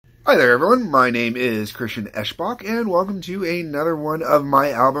Hi there everyone, my name is Christian Eschbach and welcome to another one of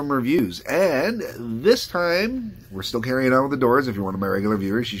my album reviews. And this time, we're still carrying on with The Doors. If you're one of my regular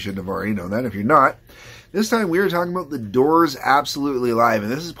viewers, you shouldn't have already known that. If you're not, this time we are talking about The Doors Absolutely Live.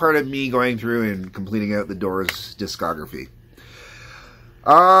 And this is part of me going through and completing out The Doors discography.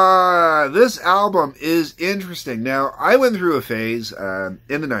 This album is interesting. Now, I went through a phase in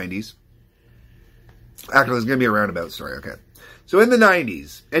the 90s. Actually, it's going to be a roundabout story, okay. So in the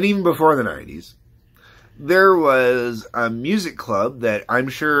 90s, and even before the 90s, there was a music club that I'm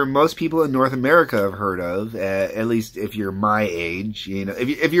sure most people in North America have heard of, at least if you're my age. You know,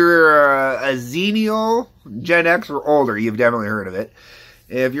 if you're a Xennial, Gen X, or older, you've definitely heard of it.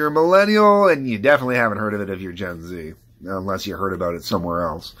 If you're a millennial, and you definitely haven't heard of it if you're Gen Z, unless you heard about it somewhere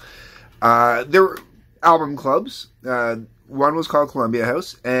else. There were album clubs. One was called Columbia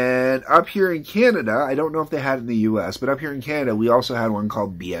House, and up here in Canada, I don't know if they had it in the US, but up here in Canada, we also had one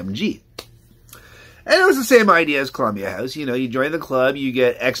called BMG. And it was the same idea as Columbia House. You know, you join the club, you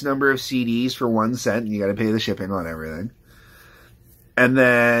get X number of CDs for 1 cent, and you got to pay the shipping on everything. And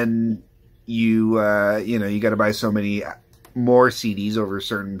then you got to buy so many more CDs over a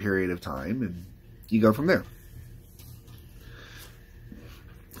certain period of time, and you go from there.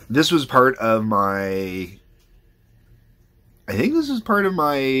 This was part of my... I think this is part of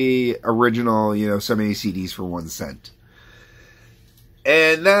my original, so many CDs for 1 cent.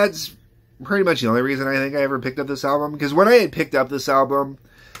 And that's pretty much the only reason I think I ever picked up this album. Because when I had picked up this album,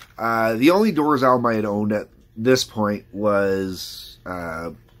 the only Doors album I had owned at this point was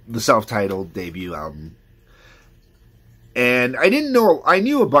the self-titled debut album. And I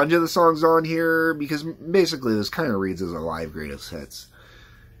knew a bunch of the songs on here because basically this kind of reads as a live greatest hits.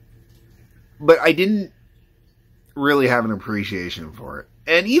 But I didn't really have an appreciation for it.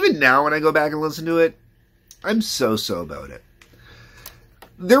 And even now when I go back and listen to it, I'm so-so about it.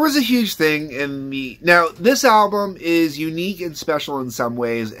 There was a huge thing in the... Now, this album is unique and special in some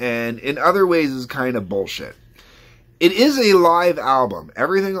ways, and in other ways is kind of bullshit. It is a live album.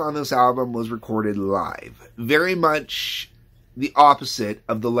 Everything on this album was recorded live. Very much the opposite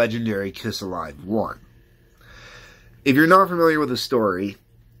of the legendary Kiss Alive 1. If you're not familiar with the story...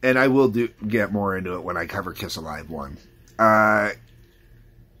 And I will get more into it when I cover Kiss Alive 1. Or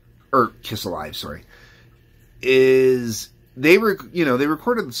Kiss Alive, sorry. They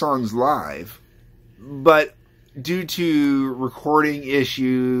recorded the songs live, but due to recording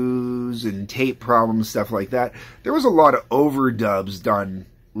issues and tape problems, stuff like that, there was a lot of overdubs done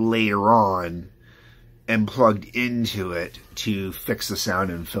later on and plugged into it to fix the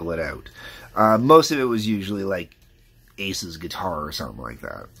sound and fill it out. Most of it was usually like Ace's guitar or something like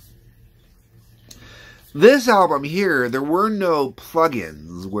that. This album here, there were no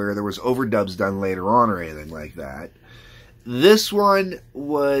plugins where there was overdubs done later on or anything like that. This one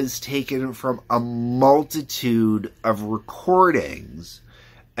was taken from a multitude of recordings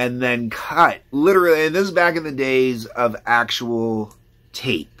and then cut. Literally, and this is back in the days of actual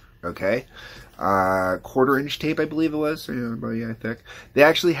tape, okay? 1/4-inch tape, I believe it was, about thick. They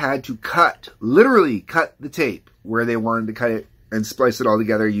actually had to literally cut the tape where they wanted to cut it and splice it all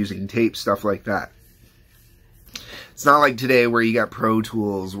together using tape, stuff like that. It's not like today where you got Pro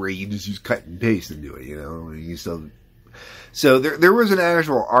Tools where you can just use cut and paste and do it, So there was an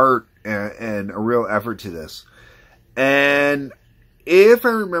actual art and a real effort to this. And if I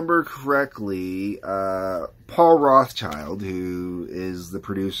remember correctly, Paul Rothchild, who is the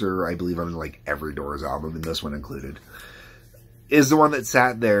producer, I believe, on like every Doors album, and this one included, is the one that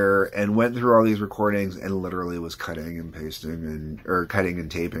sat there and went through all these recordings and literally was cutting and pasting or cutting and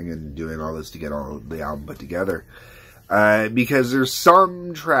taping and doing all this to get all the album put together. Because there's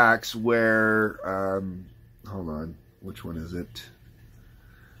some tracks where, hold on, which one is it?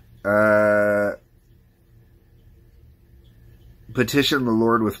 Petition the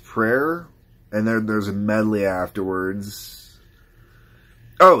Lord with Prayer, and then there's a medley afterwards.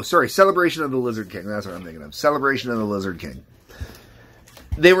 Oh, sorry, Celebration of the Lizard King, that's what I'm thinking of. Celebration of the Lizard King.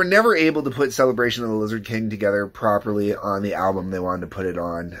 They were never able to put Celebration of the Lizard King together properly on the album they wanted to put it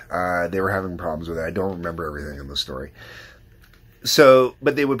on. They were having problems with it. I don't remember everything in the story.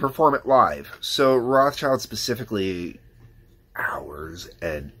 But they would perform it live. So Rothchild specifically, hours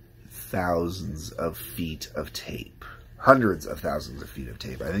and thousands of feet of tape. Hundreds of thousands of feet of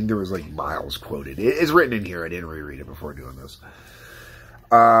tape. I think there was like miles quoted. It's written in here. I didn't reread it before doing this.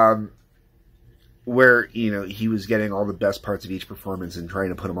 Where, he was getting all the best parts of each performance and trying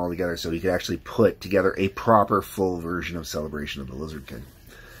to put them all together so he could actually put together a proper full version of Celebration of the Lizard King.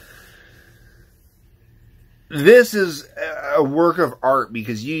 This is a work of art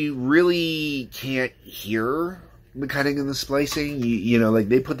because you really can't hear the cutting and the splicing. You know, like,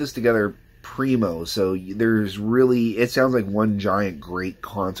 they put this together primo, so there's really, it sounds like one giant great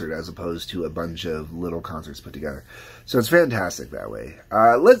concert as opposed to a bunch of little concerts put together. So it's fantastic that way.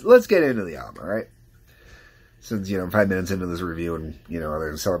 Let's get into the album, all right? Since, you know, I'm 5 minutes into this review and, you know, other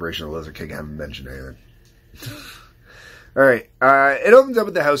than Celebration of Lizard King, I haven't mentioned anything. Alright, it opens up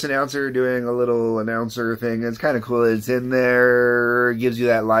with the house announcer doing a little announcer thing. It's kind of cool. It's in there, gives you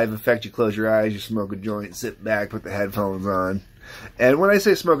that live effect. You close your eyes, you smoke a joint, sit back, put the headphones on. And when I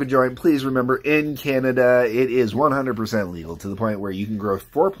say smoke a joint, please remember, in Canada, it is 100% legal, to the point where you can grow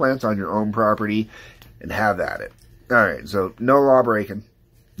 4 plants on your own property and have at it. Alright, so no law breaking.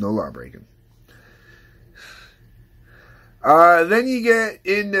 No law breaking. Then you get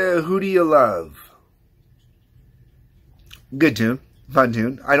into Who Do You Love? Good tune. Fun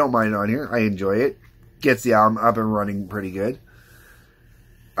tune. I don't mind it on here. I enjoy it. Gets the album up and running pretty good.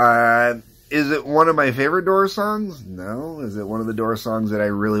 Is it one of my favorite Doors songs? No. Is it one of the Doors songs that I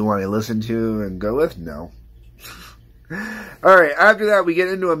really want to listen to and go with? No. Alright, after that we get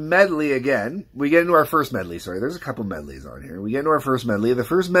into a medley again. We get into our first medley, sorry. There's a couple medleys on here. We get into our first medley. The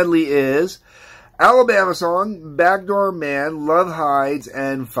first medley is Alabama Song, Backdoor Man, Love Hides,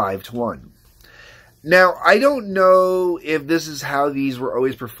 and 5 to 1. Now, I don't know if this is how these were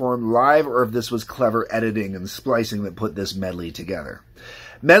always performed live or if this was clever editing and splicing that put this medley together.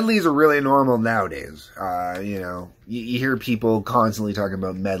 Medleys are really normal nowadays. You know, you hear people constantly talking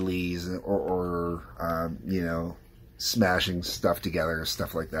about medleys or you know, smashing stuff together,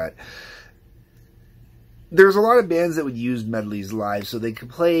 stuff like that. There's a lot of bands that would use medleys live so they could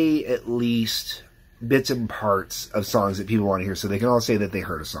play at least bits and parts of songs that people want to hear so they can all say that they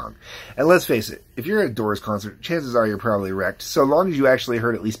heard a song. And let's face it, if you're at a Doors concert, chances are you're probably wrecked. So long as you actually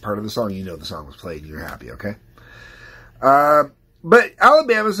heard at least part of the song, you know the song was played and you're happy, okay? But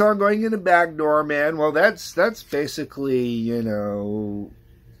Alabama Song going into Backdoor Man, well, that's basically, you know,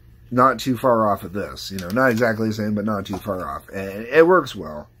 not too far off of this. You know, not exactly the same, but not too far off. And it works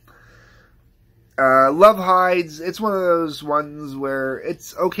well. Love Hides, it's one of those ones where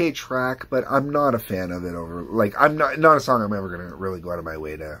it's okay track, but I'm not a fan of it over, like, I'm not a song I'm ever going to really go out of my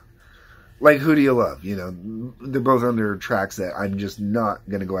way to, like, Who Do You Love, you know, they're both under tracks that I'm just not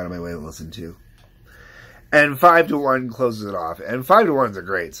going to go out of my way to listen to. And 5 to 1 closes it off, and 5 to 1 is a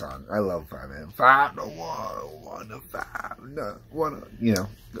great song. I love 5, man. 5 to 1, 1 to 5, no, 1 to, you know,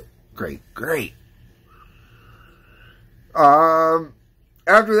 great.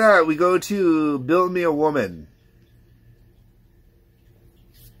 After that, we go to Build Me a Woman.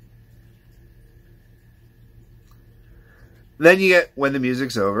 Then you get When the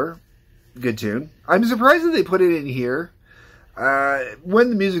Music's Over. Good tune. I'm surprised that they put it in here.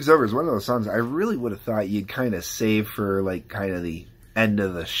 When the Music's Over is one of those songs I really would have thought you'd kind of save for, like, kind of the end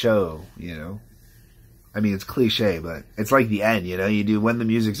of the show, you know? I mean, it's cliche, but it's like the end, you know? You do When the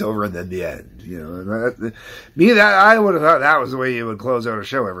Music's Over and then the end, you know? I would have thought that was the way you would close out a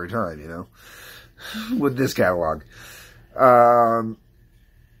show every time, you know? With this catalog.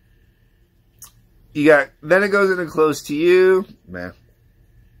 You got, then it goes into Close to You, meh.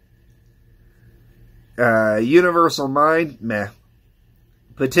 Universal Mind, meh.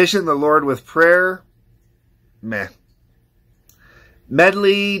 Petition the Lord with Prayer, meh.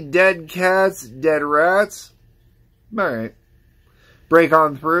 Medley, Dead Cats, Dead Rats. Alright. Break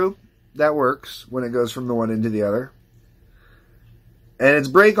On Through. That works when it goes from the one into the other. And it's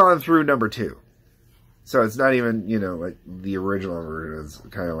Break On Through number 2. So it's not even, you know, like the original version. It's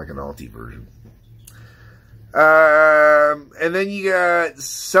kind of like an alti version. And then you got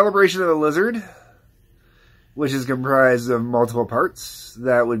Celebration of the Lizard, which is comprised of multiple parts.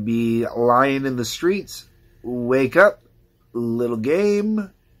 That would be Lying in the Streets, Wake Up, Little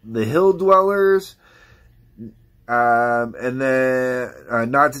Game, The Hill Dwellers, and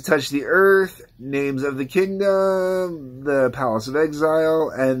then Not to Touch the Earth, Names of the Kingdom, The Palace of Exile,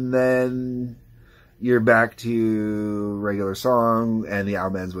 and then you're back to regular song, and the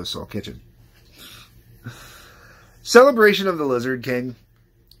album ends with Soul Kitchen. Celebration of the Lizard King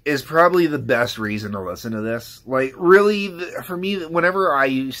is probably the best reason to listen to this. Like, really, for me, whenever I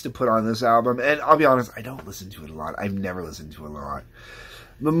used to put on this album, and I'll be honest, I don't listen to it a lot. I've never listened to it a lot.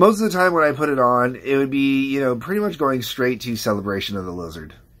 But most of the time when I put it on, it would be, you know, pretty much going straight to Celebration of the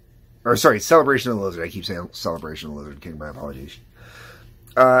Lizard. Or, sorry, Celebration of the Lizard. I keep saying Celebration of the Lizard King, my apologies.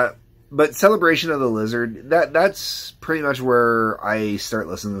 But Celebration of the Lizard, that's pretty much where I start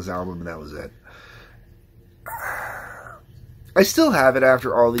listening to this album, and that was it. I still have it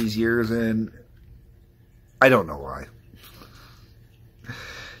after all these years, and I don't know why.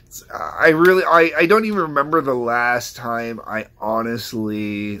 I don't even remember the last time I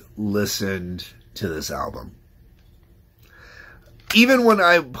honestly listened to this album. even when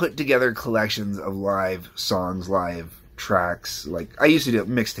I put together collections of live songs, live tracks, like I used to do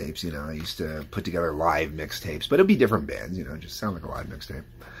mixtapes, you know, I used to put together live mixtapes, but it'd be different bands, you know, just sound like a live mixtape.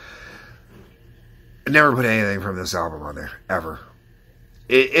 I never put anything from this album on there, ever.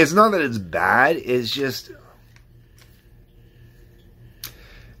 It's not that it's bad, it's just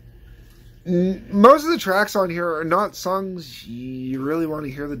most of the tracks on here are not songs you really want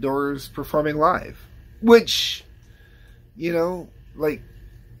to hear the Doors performing live. Which, you know, like,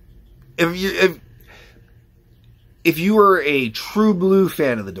 if you are a true blue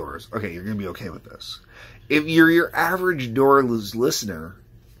fan of the Doors, okay, you're going to be okay with this. If you're your average Doors listener,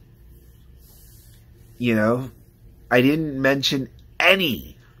 you know, I didn't mention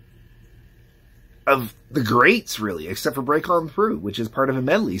any of the greats, really, except for Break On Through, which is part of a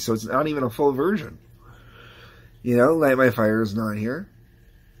medley, so it's not even a full version. You know, Light My Fire is not here.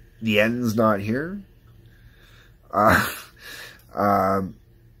 The End's not here.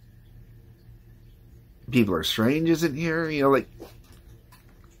 People Are Strange isn't here. You know, like,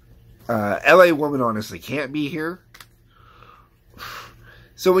 LA Woman honestly can't be here.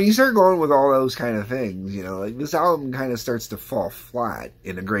 So when you start going with all those kind of things, you know, like, this album kind of starts to fall flat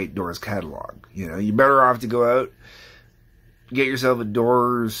in a great Doors catalog. You know, you're better off to go out, get yourself a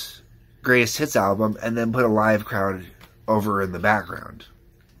Doors greatest hits album, and then put a live crowd over in the background.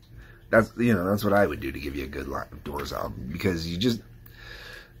 That's, you know, that's what I would do to give you a good live Doors album, because you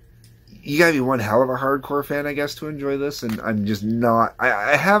gotta be one hell of a hardcore fan, I guess, to enjoy this, and I'm just not.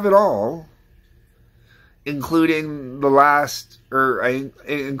 I have it all, including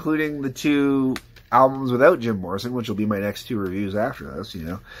including the two albums without Jim Morrison, which will be my next two reviews after this, you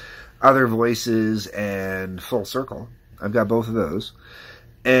know. Other Voices and Full Circle. I've got both of those.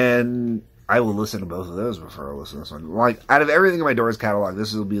 And I will listen to both of those before I listen to this one. Like, out of everything in my Doors catalog,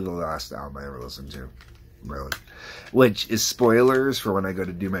 this will be the last album I ever listened to. Really. Which is spoilers for when I go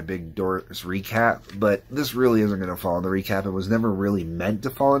to do my big Doors recap. But this really isn't going to fall in the recap. It was never really meant to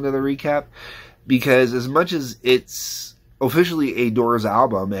fall into the recap. Because as much as it's officially a Doors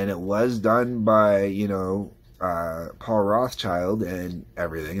album, and it was done by, you know, Paul Rothchild and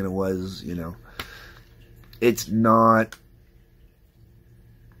everything, and it was, you know, it's not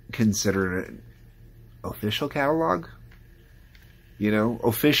considered an official catalog. You know,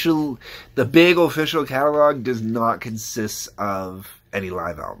 the big official catalog does not consist of any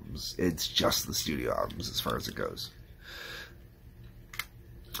live albums. It's just the studio albums as far as it goes.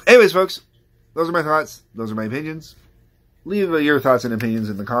 Anyways, folks, those are my thoughts. Those are my opinions. Leave your thoughts and opinions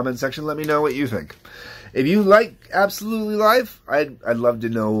in the comment section. Let me know what you think. If you like Absolutely Live, I'd love to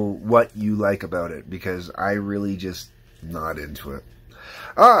know what you like about it, because I really just not into it.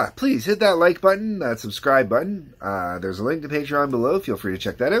 Please hit that like button, that subscribe button. There's a link to Patreon below. Feel free to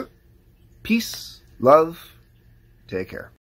check that out. Peace, love, take care.